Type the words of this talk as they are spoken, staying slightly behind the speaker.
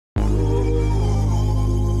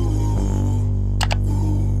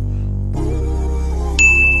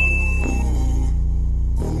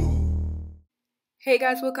Hey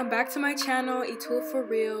guys, welcome back to my channel, Etul for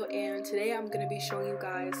Real, and today I'm going to be showing you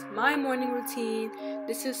guys my morning routine.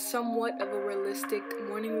 This is somewhat of a realistic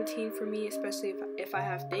morning routine for me, especially if I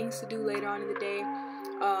have things to do later on in the day.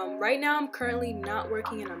 Right now I'm currently not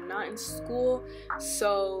working and I'm not in school,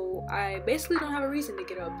 so I basically don't have a reason to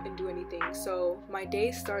get up and do anything. So my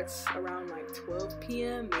day starts around like 12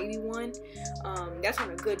 p.m, maybe 1. That's on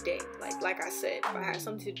a good day. Like I said, if I have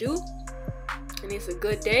something to do and it's a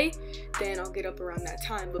good day, then I'll get up around that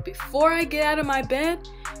time. But before I get out of my bed,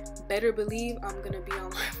 better believe I'm gonna be on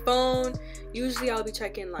my phone. Usually I'll be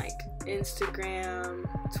checking like Instagram,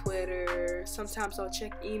 Twitter, sometimes I'll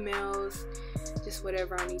check emails, just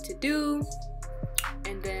whatever I need to do.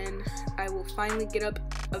 And then I will finally get up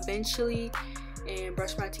eventually and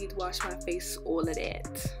brush my teeth, wash my face, all of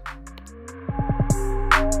that.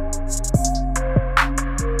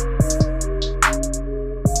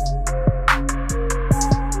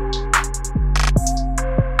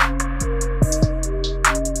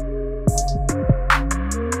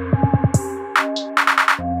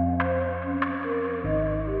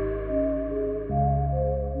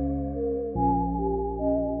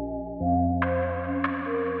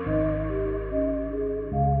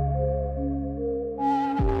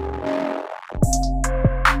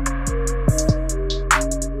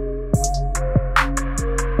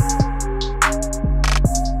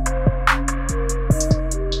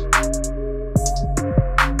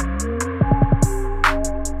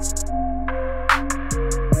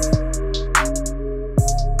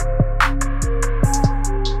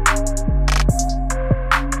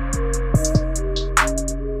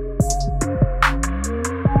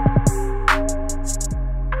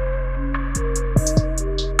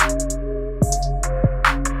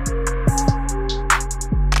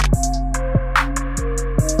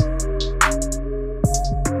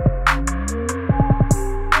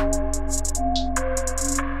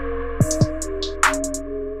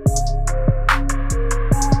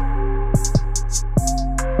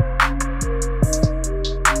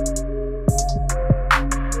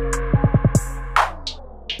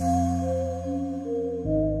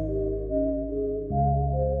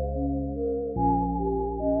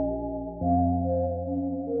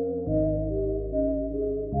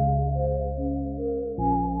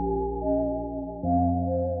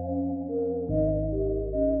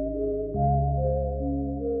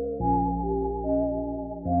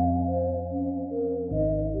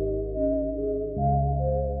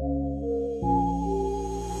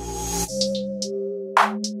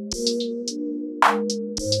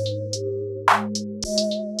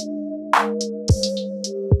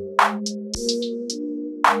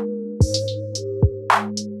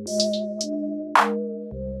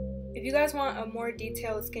 If you guys want a more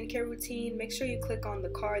detailed skincare routine, make sure you click on the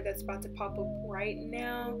card that's about to pop up right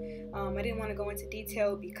now. I didn't want to go into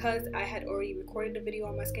detail because I had already recorded a video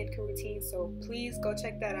on my skincare routine, so please go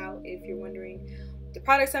check that out. If you're wondering the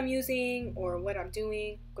products I'm using or what I'm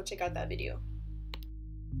doing, go check out that video.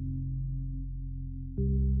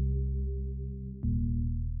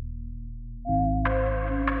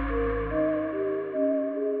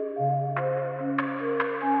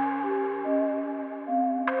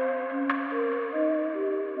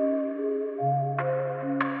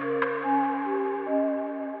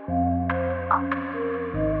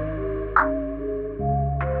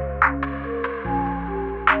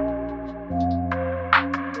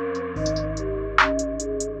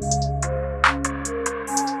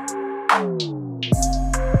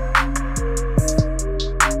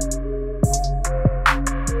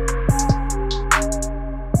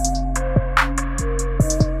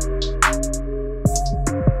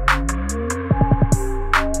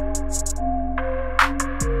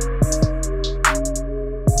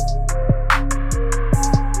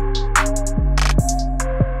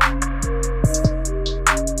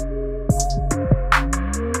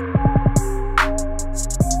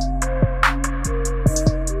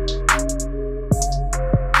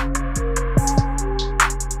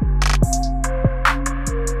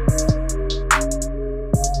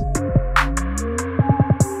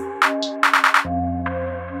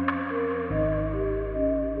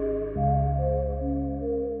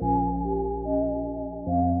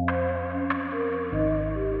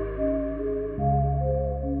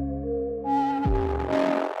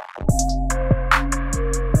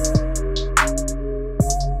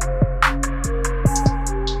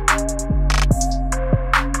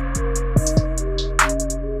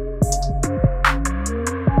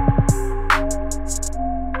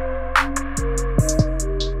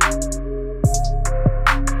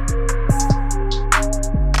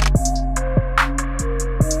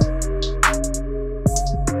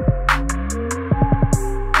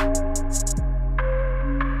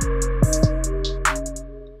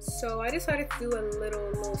 So I decided to do a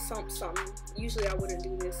little something. Usually I wouldn't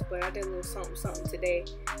do this, but I did a little something today.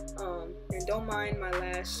 And don't mind my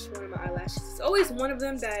one of my eyelashes. It's always one of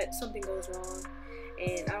them that something goes wrong,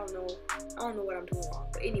 and I don't know what I'm doing wrong.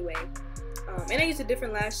 But anyway, and I used a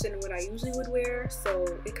different lash than what I usually would wear, so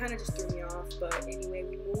it kind of just threw me off. But anyway,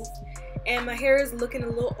 we moved, and my hair is looking a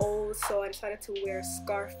little old, so I decided to wear a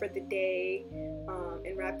scarf for the day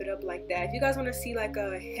and wrap it up like that. If you guys want to see like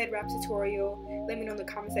a head wrap tutorial, let me know in the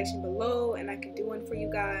comment section below, and I can do one for you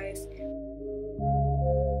guys.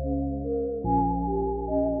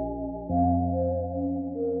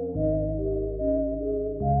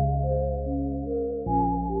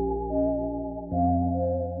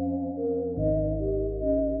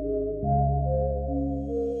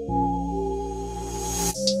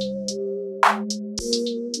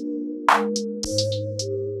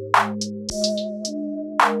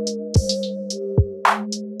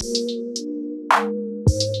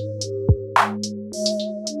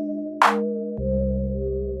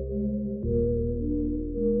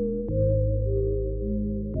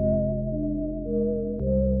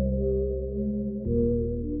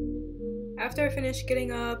 After I finish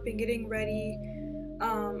getting up and getting ready,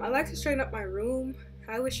 I like to straighten up my room.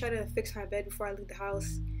 I always try to fix my bed before I leave the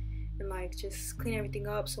house and like just clean everything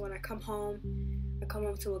up, so when I come home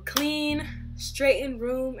to a clean, straightened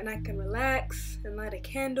room, and I can relax and light a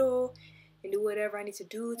candle and do whatever I need to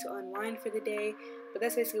do to unwind for the day. But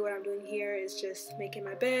that's basically what I'm doing here, is just making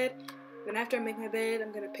my bed. Then after I make my bed,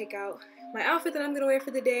 I'm gonna pick out my outfit that I'm gonna wear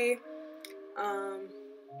for the day.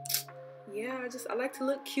 Yeah, I like to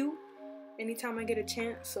look cute anytime I get a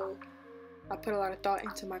chance, so I put a lot of thought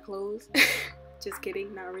into my clothes. Just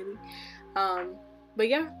kidding, not really. But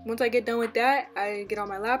yeah, once I get done with that, I get on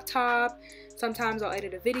my laptop. Sometimes I'll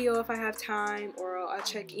edit a video if I have time, or I'll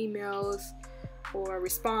check emails or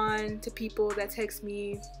respond to people that text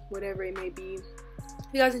me, whatever it may be.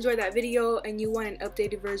 If you guys enjoyed that video and you want an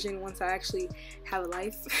updated version once I actually have a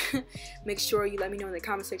life, make sure you let me know in the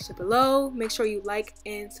comment section below. Make sure you like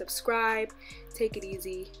and subscribe. Take it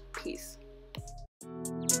easy. Peace.